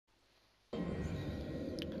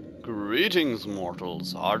Greetings,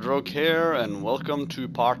 mortals. Hardrock here, and welcome to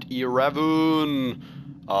part 11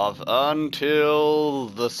 of Until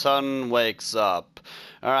the Sun Wakes Up.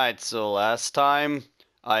 Alright, so last time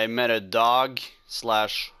I met a dog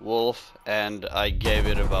slash wolf and I gave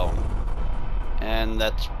it a bone. And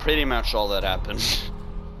that's pretty much all that happened.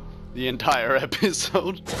 The entire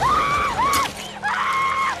episode.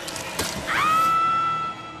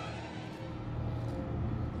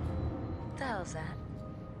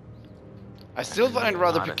 I still find it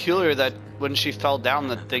rather peculiar that when she fell down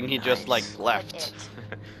the thing, he just like left.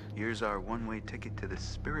 Here's our one-way ticket to the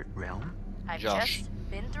spirit realm. I've Josh. just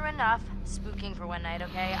been through enough spooking for one night,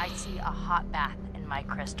 okay? I see a hot bath in my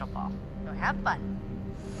crystal ball. So have fun.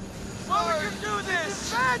 Why would you do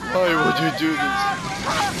this? Why would you do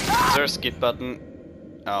this? Is there a skip button?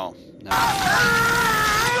 Oh, no.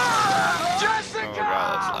 Jessica! Oh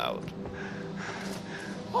god, that's loud.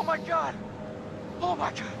 Oh my god! Oh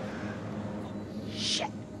my god!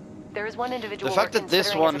 Shit. There is one individual. The fact that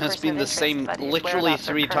this one has been the same literally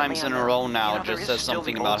 3 times in a row now just says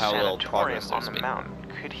something about how little progress there's been.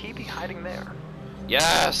 Could he be hiding there?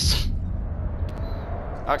 Yes!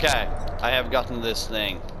 Okay, I have gotten this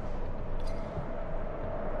thing.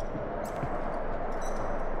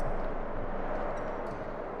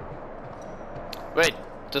 Wait,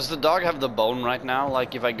 does the dog have the bone right now?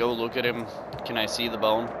 Like, if I go look at him, can I see the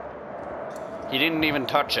bone? He didn't even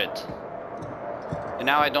touch it. And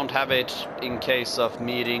now I don't have it in case of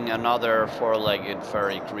meeting another 4-legged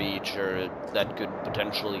furry creature that could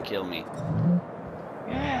potentially kill me.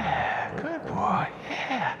 Yeah, good boy.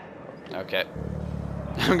 Yeah. Okay.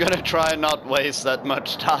 I'm gonna try and not waste that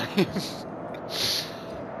much time.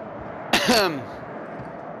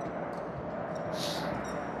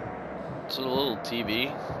 It's a little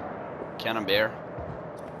TV. Can of beer.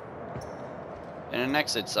 And an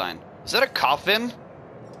exit sign. Is that a coffin?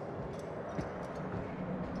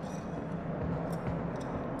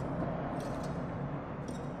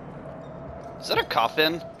 Is that a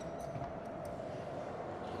coffin?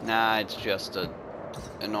 Nah, it's just an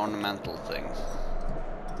ornamental thing.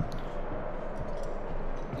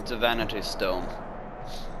 It's a vanity stone.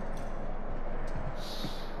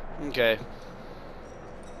 Okay.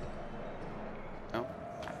 Oh.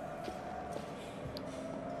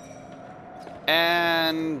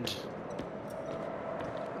 And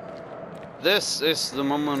this is the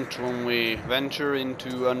moment when we venture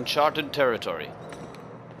into uncharted territory.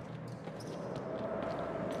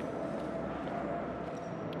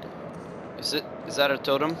 Is that a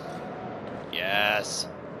totem? Yes.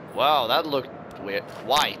 Wow, that looked weird.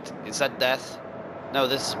 White. Is that death? No,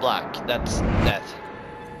 this is black. That's death.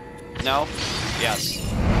 No?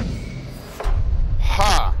 Yes.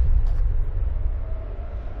 Ha!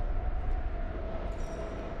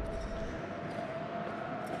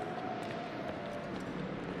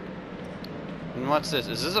 And what's this?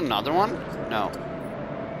 Is this another one? No.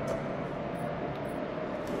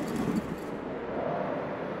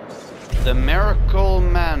 The Miracle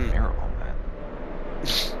Man. Miracle Man.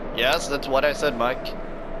 Yes, that's what I said, Mike.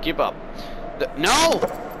 Keep up. No!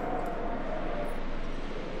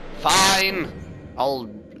 Fine! I'll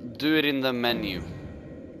do it in the menu.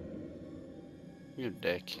 You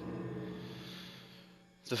dick.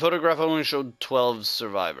 The photograph only showed 12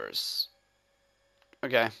 survivors.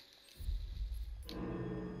 Okay.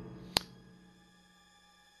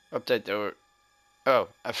 Update there were... Oh,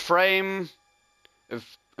 a framed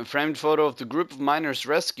photo of the group of miners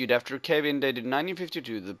rescued after a cave-in dated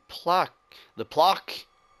 1952. The plaque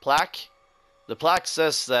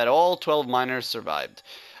says that all 12 miners survived.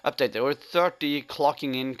 Update, there were 30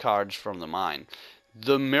 clocking in cards from the mine.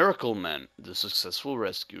 The Miracle Men, the successful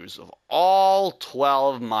rescuers of all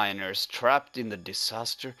 12 miners trapped in the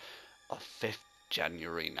disaster of 5th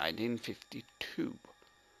January 1952.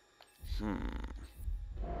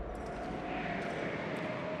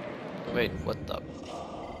 Wait, what the...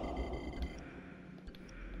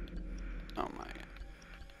 Oh my god.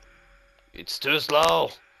 It's too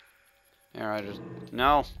slow! Here, I just...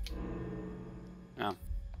 No! No.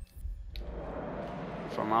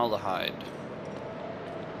 Formaldehyde.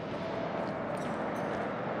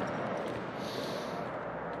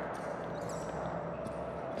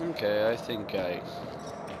 Okay, I think I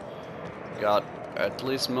got at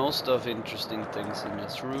least most of interesting things in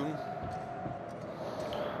this room.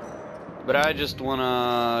 But I just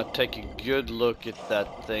wanna take a good look at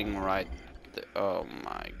that thing right there. Oh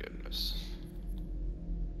my goodness.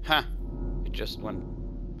 Huh. It just went...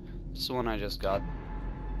 This is the one I just got.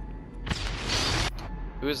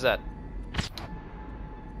 Who is that?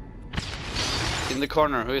 In the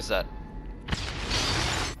corner, who is that?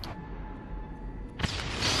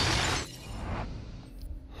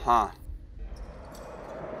 Huh.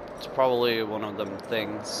 It's probably one of them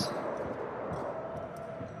things.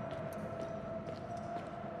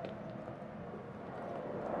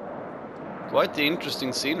 Quite the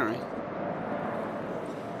interesting scenery.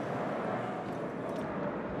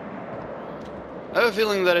 I have a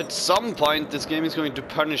feeling that at some point this game is going to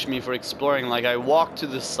punish me for exploring. Like I walk to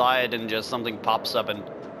the side and just something pops up and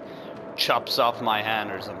chops off my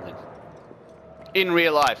hand or something. In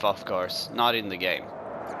real life, of course, not in the game.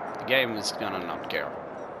 The game is gonna not care.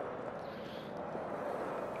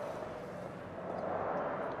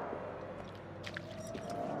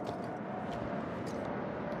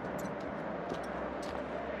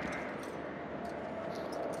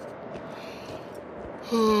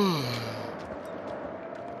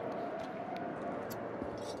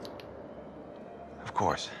 Of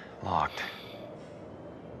course, locked.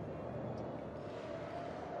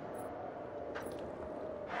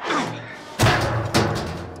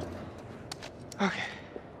 Okay.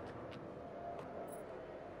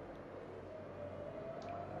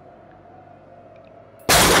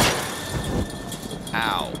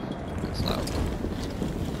 Ow. That's loud.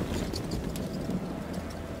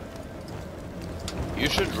 You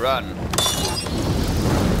should run.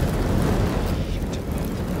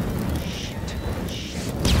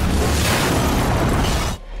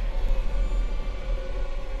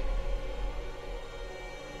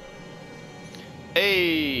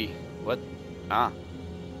 Hey! What? Ah.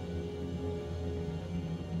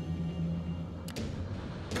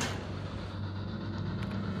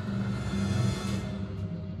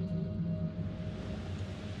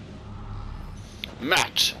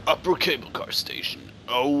 Matt, upper cable car station,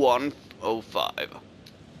 0105.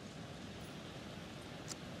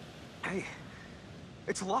 Hey,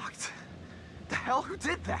 it's locked. The hell? Who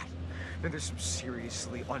did that? Then there's some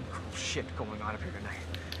seriously uncool shit going on up here tonight.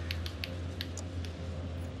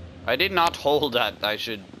 I did not hold that. I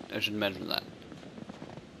should mention that.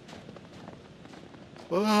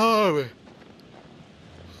 I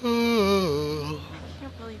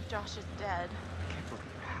can't believe Josh is dead. I can't believe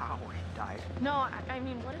how he died. No, I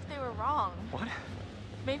mean, what if they were wrong? What?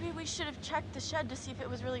 Maybe we should have checked the shed to see if it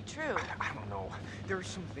was really true. I don't know. There are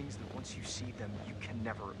some things that once you see them, you can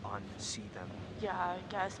never unsee them. Yeah, I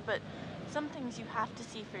guess, but some things you have to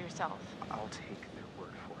see for yourself. I'll take their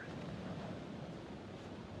word for it.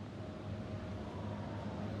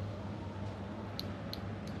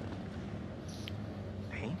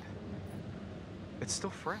 Paint? It's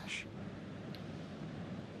still fresh.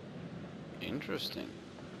 Interesting.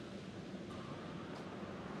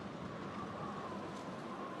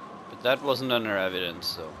 But that wasn't under evidence,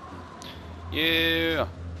 so. Yeah.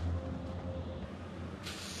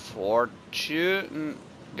 Fortune.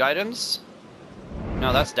 Guidance?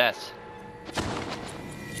 No, that's death.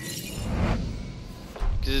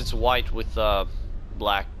 Because it's white with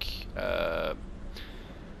black.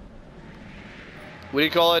 What do you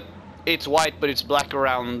call it? It's white, but it's black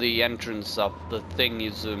around the entrance of the thing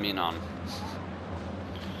you zoom in on.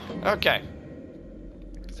 Okay.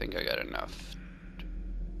 I think I got enough.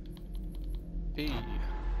 Hey.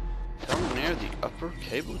 Come near the upper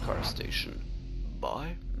cable car station.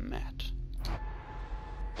 By Matt.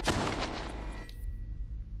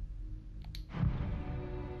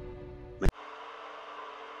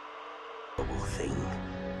 Thing,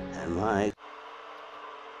 and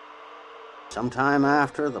sometime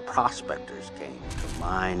after the prospectors came to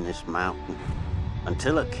mine this mountain,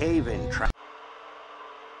 until a cave-in trap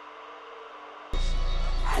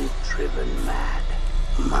and driven mad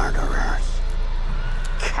murderers,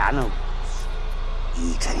 cannibals,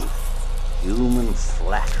 eating human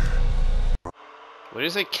flesh. What do you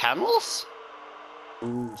say, camels?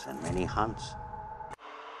 And many hunts.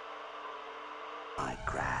 My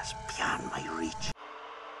grasp beyond my reach.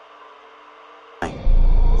 A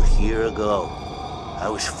year ago, I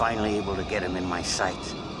was finally able to get him in my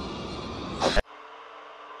sights.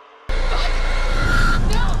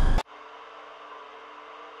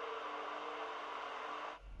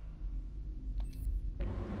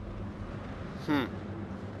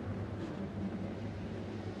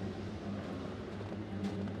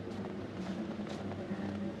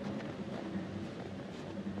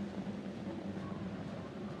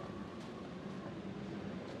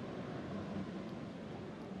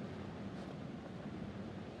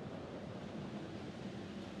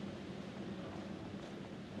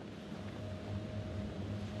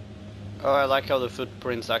 Oh, I like how the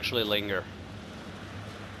footprints actually linger.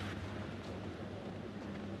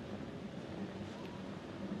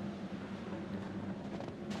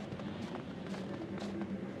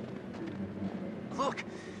 Look!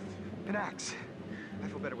 An axe. I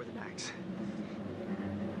feel better with an axe.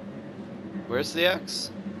 Where's the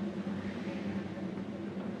axe?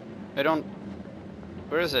 I don't...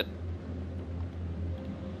 Where is it?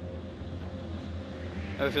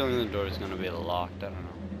 I have a feeling the door is gonna be locked, I don't know.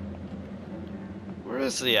 Where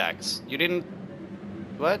is the axe? You didn't...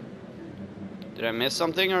 What? Did I miss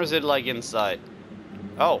something, or is it like inside?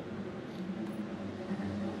 Oh.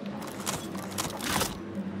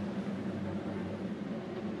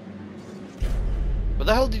 Where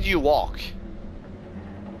the hell did you walk?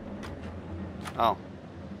 Oh.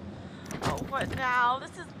 Oh, what now?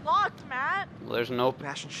 This is locked, Matt. Well, there's no...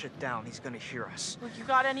 Mashing shit down, he's gonna hear us. Look, you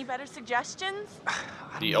got any better suggestions? I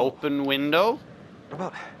don't The know. open window? What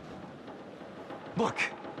about... Look,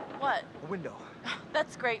 What? a window.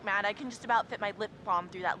 That's great, Matt. I can just about fit my lip balm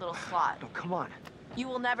through that little slot. No, come on. You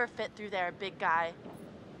will never fit through there, big guy.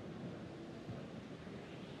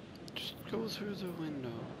 Just go through the window.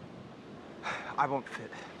 I won't fit,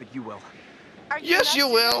 but you will. Are you Yes, nuts? you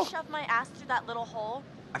You're gonna will. shove my ass through that little hole?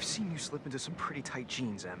 I've seen you slip into some pretty tight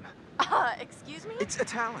jeans, Em. Excuse me? It's a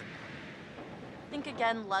talent. Think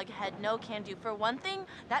again, lughead. No can do. For one thing,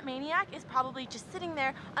 that maniac is probably just sitting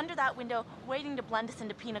there under that window waiting to blend us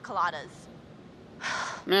into pina coladas.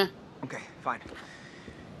 Meh. Okay, fine.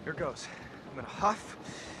 Here goes. I'm gonna huff,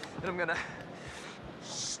 and I'm gonna...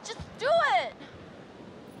 Shh, just do it!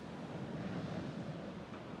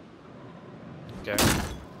 Okay.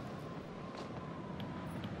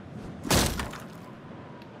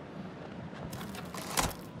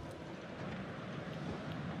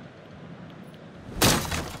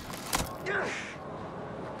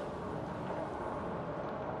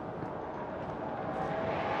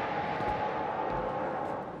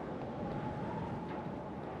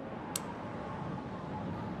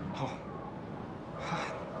 Oh.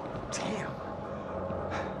 Damn.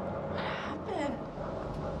 What happened?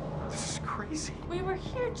 This is crazy. We were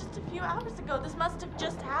here just a few hours ago. This must have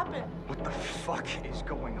just happened. What the fuck is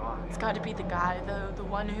going on? It's got to be the guy, the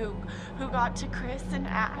one who got to Chris and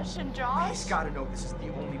Ash and Josh. He's gotta know this is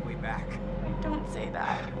the only way back. Don't say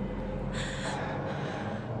that.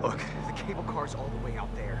 Look, the cable car's all the way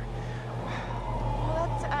out there.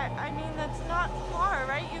 Well, I mean, that's not far,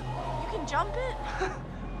 right? You can jump it?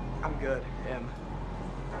 I'm good, Em.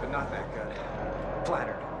 But not that good.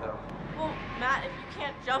 Flattered, though. Well, Matt, if you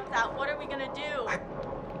can't jump that, what are we gonna do?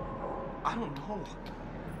 I don't know.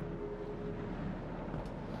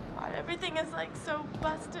 God, everything is like so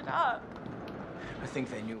busted up. I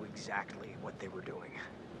think they knew exactly what they were doing.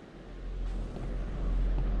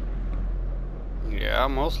 Yeah,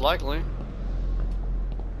 most likely.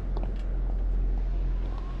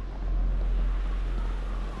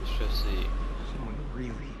 Let's just see. Someone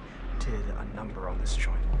really did a number on this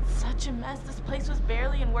joint. Such a mess. This place was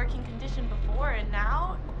barely in working condition before, and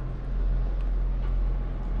now?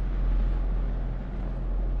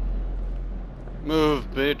 Move,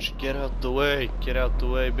 bitch. Get out the way. Get out the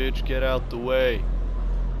way, bitch. Get out the way.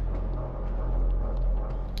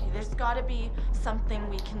 There's gotta be something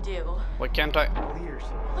we can do. Why can't I? Years.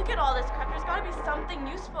 Look at all this crap. There's gotta be something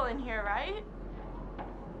useful in here, right?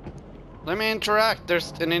 Let me interact.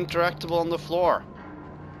 There's an interactable on the floor.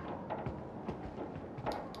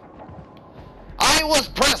 I was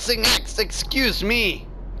pressing X, excuse me.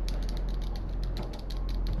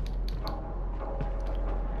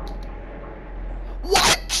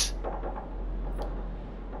 What?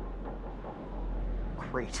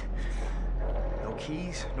 Great. No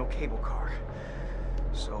keys, no cable car.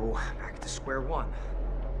 So, back to square one.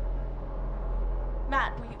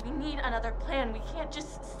 Matt, we need another plan. We can't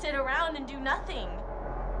just sit around and do nothing.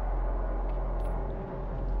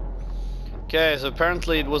 Okay, so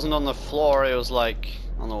apparently it wasn't on the floor, it was like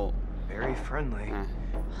on the... Very friendly.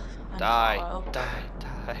 Die, Unfollow. die,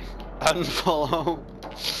 die. Unfollow.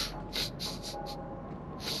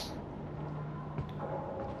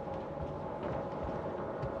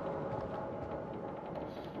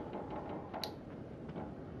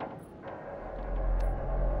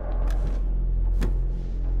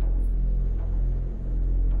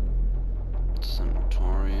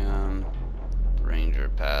 Sanatorium. Ranger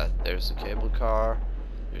path. There's the cable car.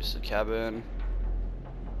 There's the cabin.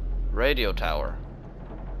 Radio tower.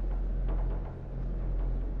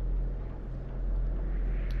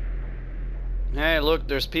 Hey, look,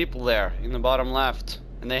 there's people there in the bottom left.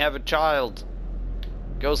 And they have a child.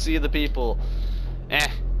 Go see the people.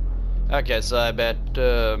 Okay, so I bet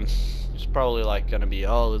it's probably like gonna be,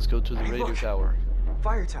 oh, let's go to the Hey, radio look. tower.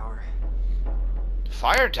 Fire tower.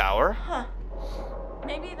 Fire tower? Huh.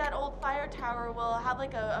 Maybe that old fire tower will have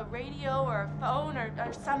like a radio or a phone or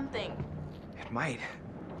something. It might.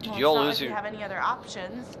 Did Well, you all it's not lose like we your... have any other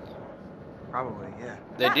options. Probably, yeah.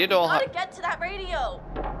 They Matt, did we all gotta have... get to that radio.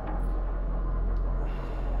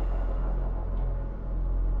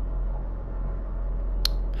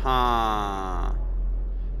 Huh.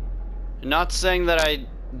 Not saying that I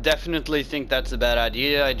definitely think that's a bad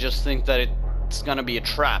idea, I just think that it's gonna be a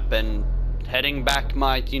trap, and heading back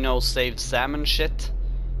might, you know, save Sam and shit.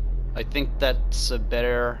 I think that's a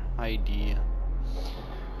better idea.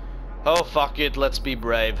 Oh, fuck it, let's be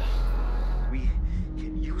brave. We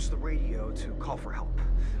can use the radio to call for help.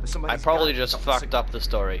 I Somebody's probably gotta just pick up the fucked signal. up the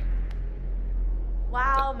story.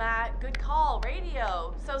 Wow, Matt, good call.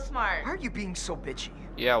 Radio. So smart. Why are you being so bitchy?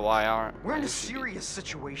 Yeah, why are... We're in a serious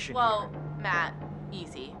situation Well, here. Matt,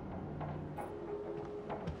 easy.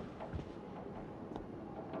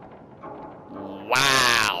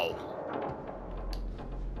 Wow!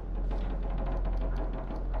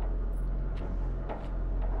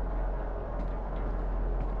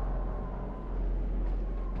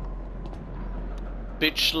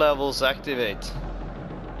 Pitch levels activate.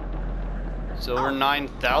 So over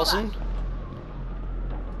 9,000?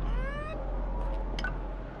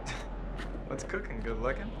 What's cooking? Good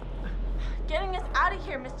looking? Getting us out of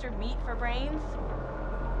here, Mr. Meat for Brains.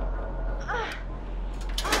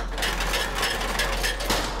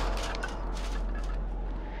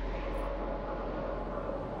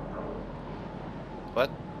 What?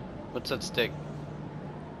 What's that stick?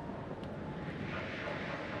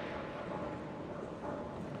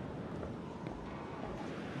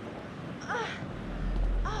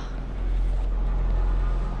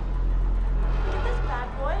 Look at this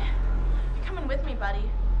bad boy. You're coming with me, buddy.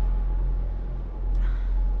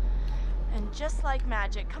 And just like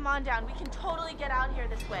magic, come on down. We can totally get out here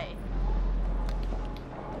this way.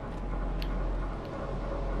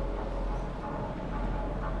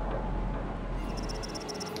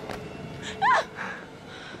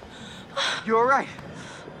 You alright?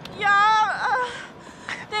 Yeah,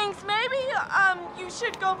 thanks. Maybe, you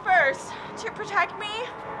should go first to protect me.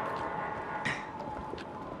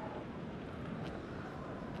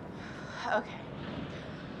 Okay.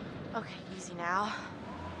 Okay, easy now.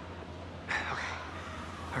 Okay.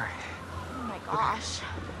 Alright. Oh my gosh.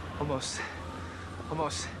 Almost.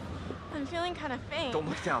 Almost. I'm feeling kind of faint. Don't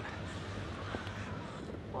look down.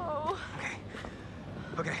 Whoa. Okay.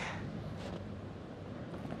 Okay.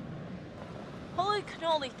 Holy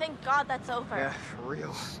cannoli, thank God that's over. Yeah, for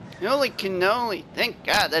real. Holy cannoli! Thank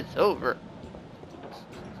God that's over.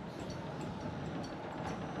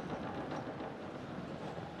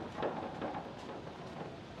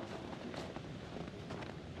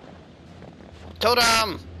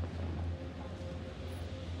 Totem!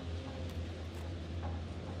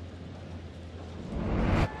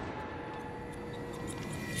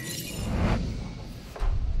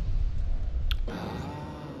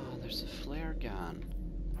 There's a flare gun.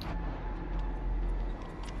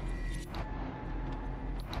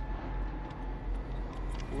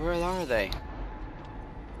 Where are they?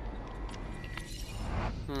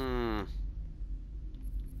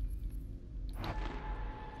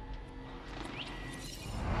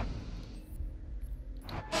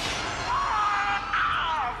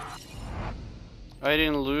 I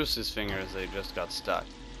didn't lose his fingers, they just got stuck.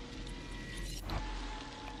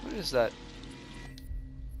 What is that?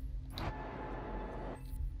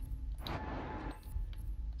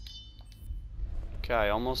 Okay, I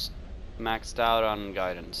almost maxed out on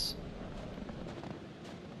guidance.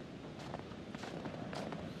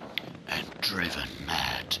 And driven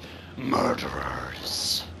mad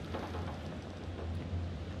murderers.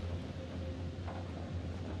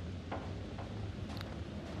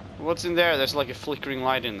 What's in there? There's like a flickering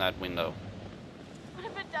light in that window. What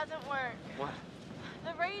if it doesn't work? What?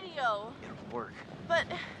 The radio. It'll work. But,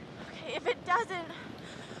 okay, if it doesn't,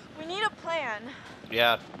 we need a plan.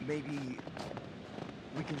 Yeah, Maybe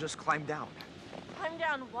we can just climb down Climb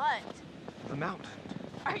down what? the mountain.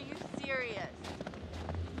 Are you serious?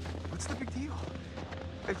 What's the big deal?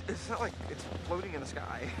 It's not like it's floating in the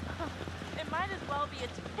sky. It might as well be.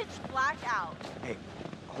 It's pitch black out. Hey,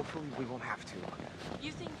 hopefully we won't have to.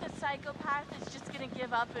 You think the psychopath is just gonna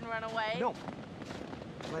give up and run away? No.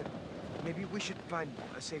 But maybe we should find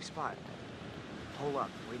a safe spot. Hole up,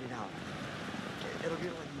 wait it out. It'll get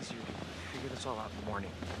a lot easier to figure this all out in the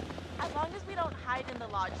morning. As long as we don't hide in the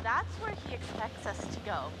lodge, that's where he expects us to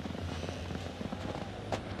go.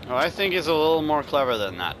 oh, I think it's a little more clever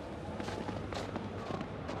than that.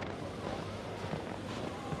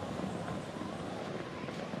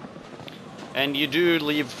 And you do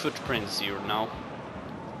leave footprints, you know.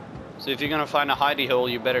 So if you're gonna find a hidey hole,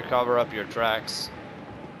 you better cover up your tracks.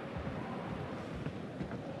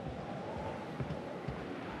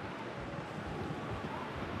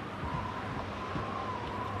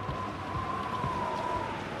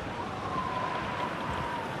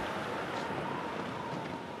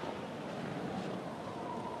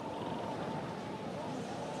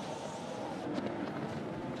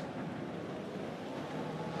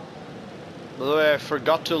 By the way, I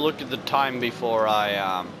forgot to look at the time before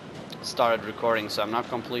I started recording, so I'm not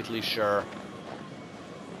completely sure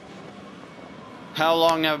how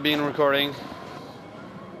long I've been recording.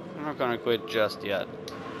 I'm not gonna quit just yet.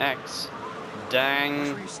 X. Dang. Make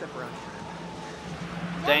sure you step around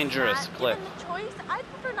here. Dangerous Yes, Matt, cliff. given the choice, I'd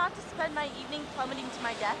prefer not to spend my evening plummeting to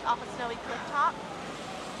my death off a snowy cliff top.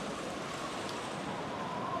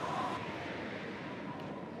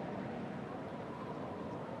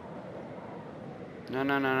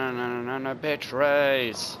 No, bitch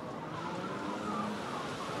race.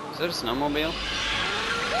 Is that a snowmobile?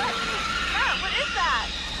 Matt, what is that?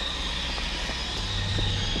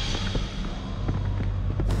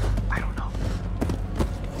 I don't know.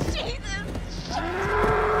 Jesus!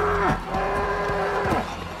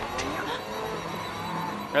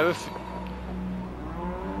 I have a f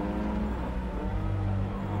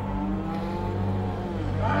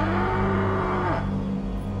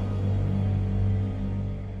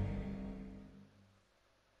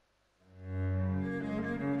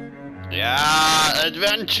Yeah,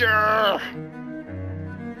 adventure!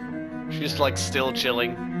 She's like still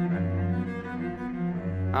chilling.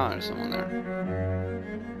 Oh, there's someone there.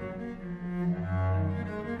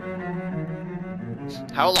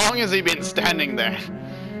 How long has he been standing there?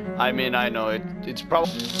 I mean, I know it's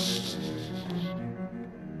probably...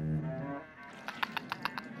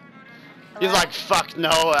 He's like, fuck no,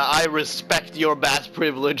 I respect your bat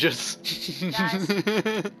privileges.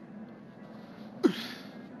 Guys?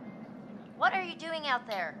 What are you doing out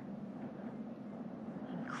there?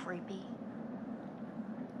 Being creepy.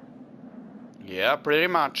 Yeah, pretty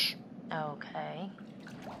much. Okay.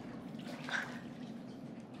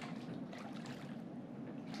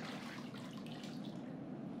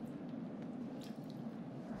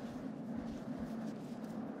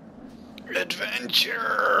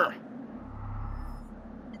 Adventure!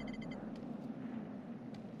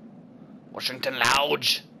 Washington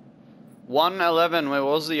Lodge. 111, where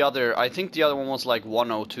was the other? I think the other one was like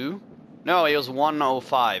 102. No, it was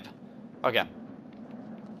 105. Okay.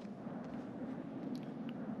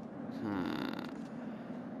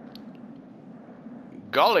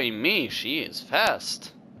 Golly me, she is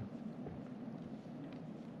fast.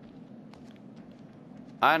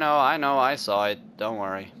 I know, I saw it. Don't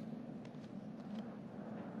worry.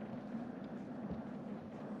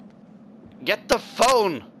 Get the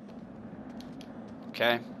phone!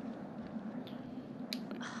 Okay.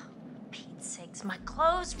 Pete's sakes, my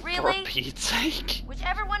clothes, For really? Pete's sake.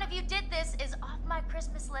 Whichever one of you did this is off my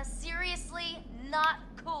Christmas list. Seriously, not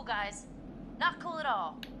cool, guys. Not cool at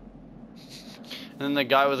all. And then the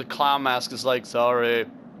guy with the clown mask is like, sorry.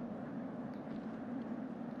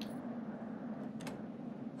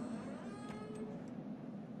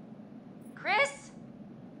 Chris?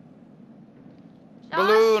 Josh?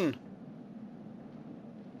 Balloon!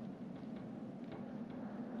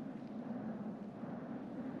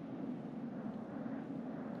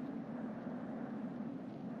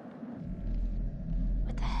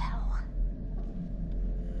 What the hell?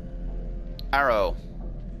 Arrow.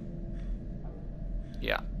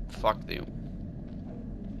 Yeah, fuck you.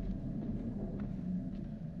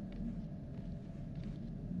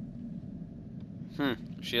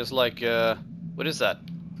 She has like, what is that?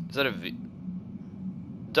 Is that a V?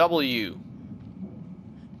 W.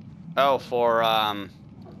 Oh, for,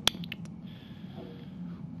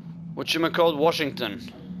 whatchamacallit, Washington.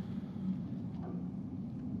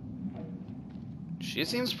 She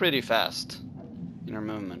seems pretty fast in her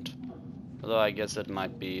movement. Although I guess it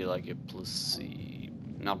might be like a placebo,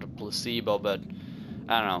 not a placebo, but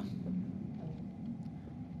I don't know.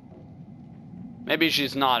 Maybe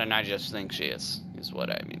she's not and I just think she is what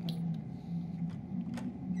I mean.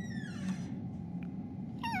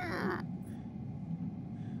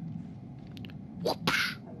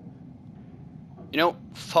 Whoopsh. You know,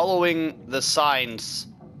 following the signs,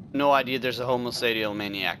 no idea there's a homicidal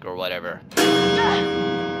maniac or whatever.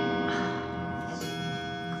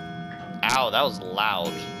 Ow, that was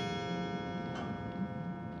loud.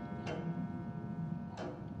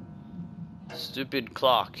 Stupid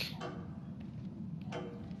clock.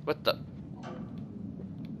 What the?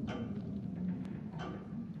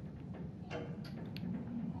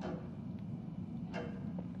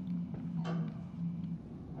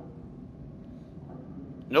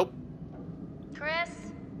 Nope. Chris?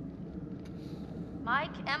 Mike?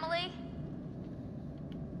 Emily?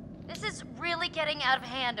 This is really getting out of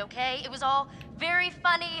hand, okay? It was all very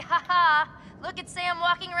funny, haha. Look at Sam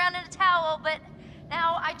walking around in a towel, but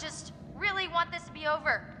now I just really want this to be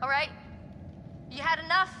over, alright? You had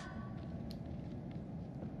enough?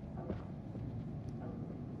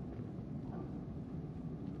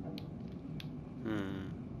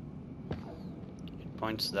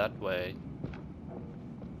 points that way.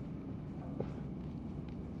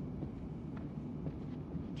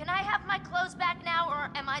 Can I have my clothes back now, or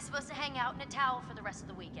am I supposed to hang out in a towel for the rest of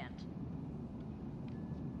the weekend?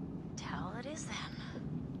 Towel it is then.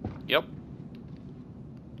 Yep.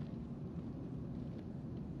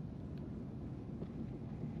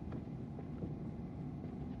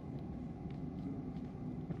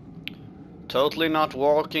 Totally not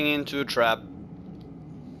walking into a trap.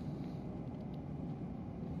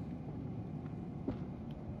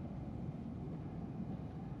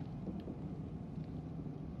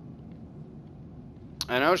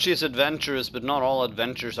 I know she's adventurous, but not all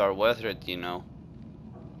adventures are worth it, you know.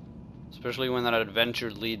 Especially when that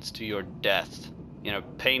adventure leads to your death. In a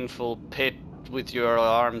painful pit with your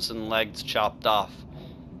arms and legs chopped off.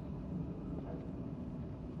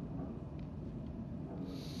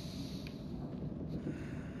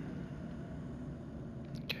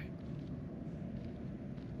 Okay.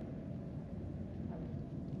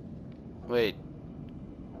 Wait.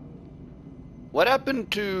 What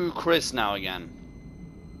happened to Chris now again?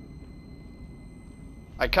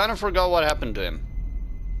 I kind of forgot what happened to him.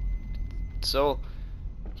 So,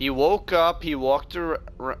 he woke up, he walked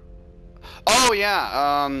around. Oh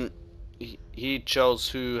yeah, he chose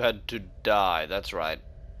who had to die, that's right.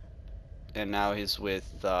 And now he's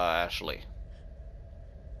with Ashley.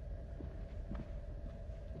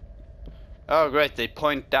 Oh great, they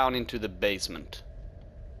point down into the basement.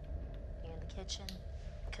 You in the kitchen,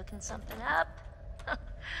 cooking something up?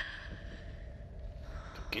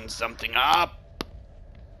 Cooking something up!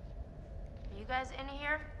 Are you guys in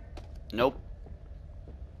here? Nope.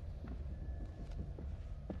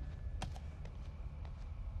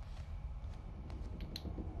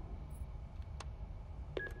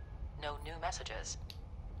 No new messages.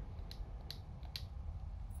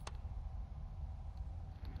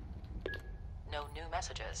 No new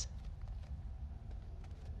messages.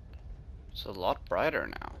 It's a lot brighter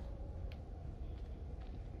now.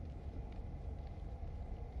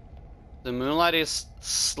 The moonlight is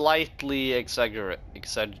slightly exaggerated.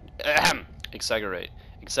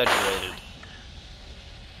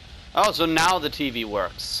 Oh, so now the TV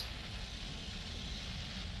works.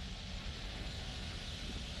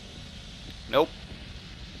 Nope.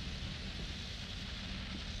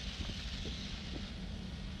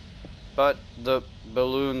 But the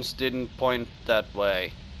balloons didn't point that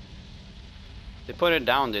way. They pointed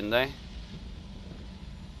down, didn't they?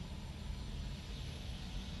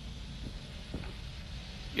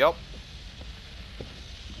 Yup.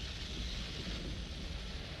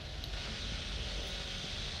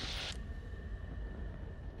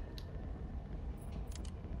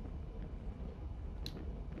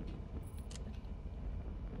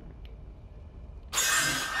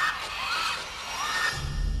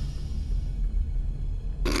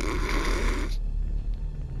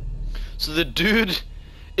 So the dude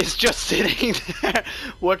is just sitting there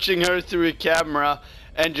watching her through a camera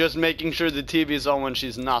and just making sure the TV is on when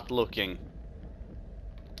she's not looking.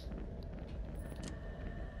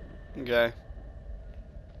 Okay.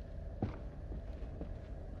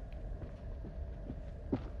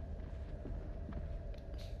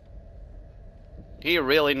 He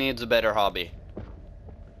really needs a better hobby.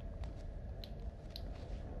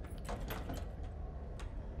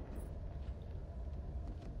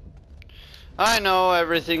 I know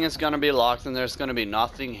everything is gonna be locked and there's gonna be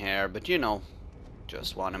nothing here, but you know,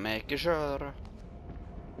 just wanna make sure.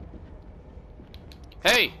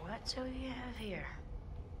 Hey! What do we have here?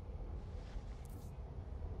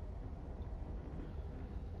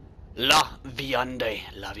 La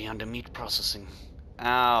Viande meat processing.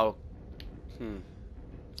 Ow.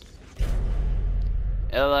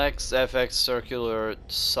 LX, FX, circular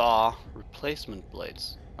saw, replacement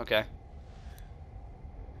blades. Okay.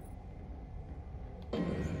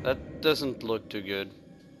 That doesn't look too good.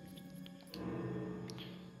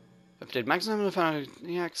 Update maximum of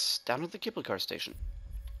EX down at the cable car station.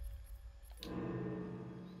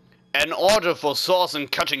 An order for saws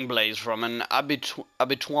and cutting blades from an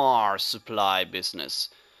abattoir supply business.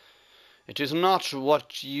 It is not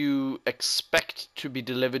what you expect to be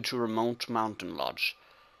delivered to a remote mountain lodge.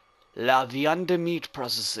 La Viande Meat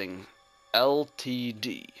Processing,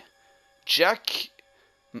 Ltd. Jack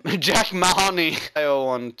Mahoney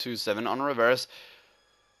 0127 on reverse.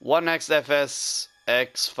 1XFS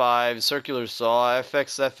X5 circular saw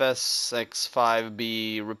FXFS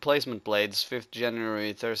X5B replacement blades 5th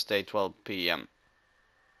January Thursday 12 p.m.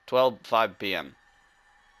 5 p.m.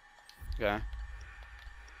 Okay.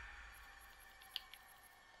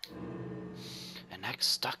 An axe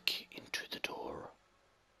stuck into the door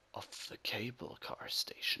of the cable car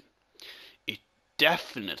station. It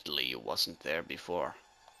definitely wasn't there before.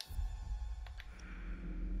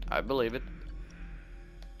 I believe it.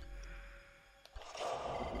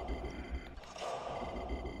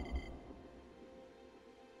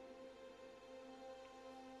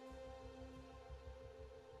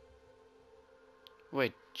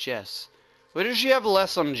 Wait, Jess. Why does she have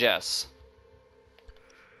less on Jess?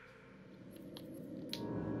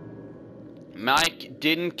 Mike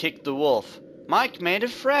didn't kick the wolf. Mike made a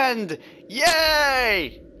friend!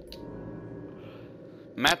 Yay!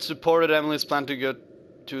 Matt supported Emily's plan to go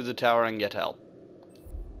to the tower and get help.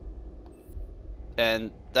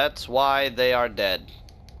 And that's why they are dead.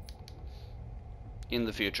 In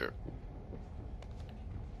the future.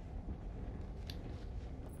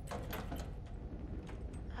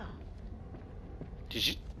 Oh. Did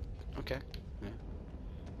you? Okay. Yeah.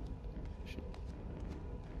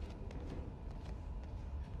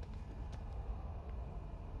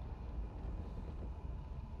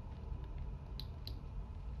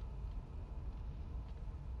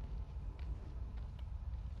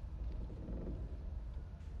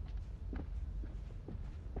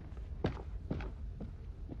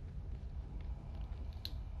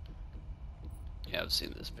 Yeah, I've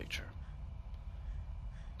seen this picture.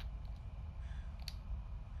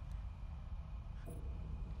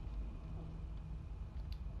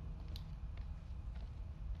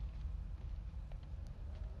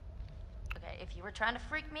 Okay, if you were trying to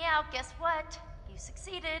freak me out, guess what? You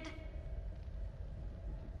succeeded.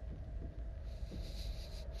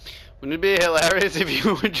 Wouldn't it be hilarious if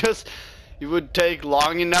you would just, you would take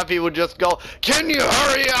long enough, he would just go, "Can you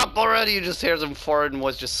hurry up already?" You just hear some foreign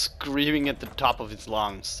voice just screaming at the top of his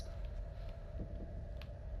lungs.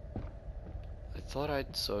 I thought I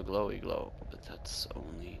saw a glowy glow, but that's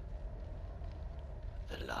only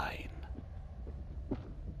the line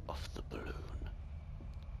of the balloon.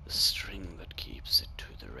 The string that keeps it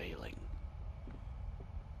to the railing.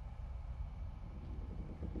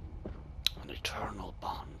 An eternal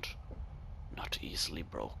bond, not easily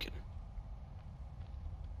broken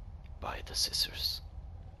by the scissors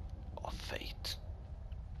of fate.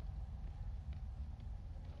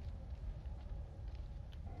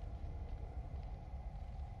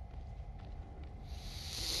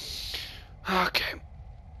 Okay.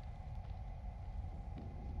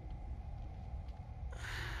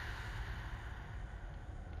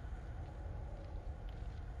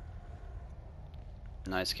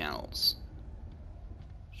 Nice candles.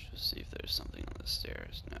 Just see if there's something on the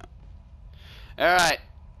stairs. No. Alright.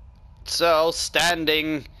 So,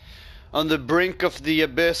 standing on the brink of the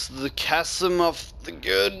abyss, the chasm of the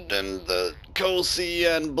good and the cozy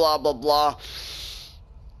and blah blah blah.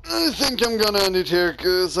 I think I'm gonna end it here,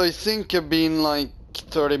 because I think I've been like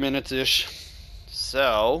 30 minutes-ish.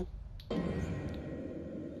 So,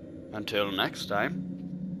 until next time,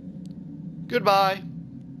 goodbye.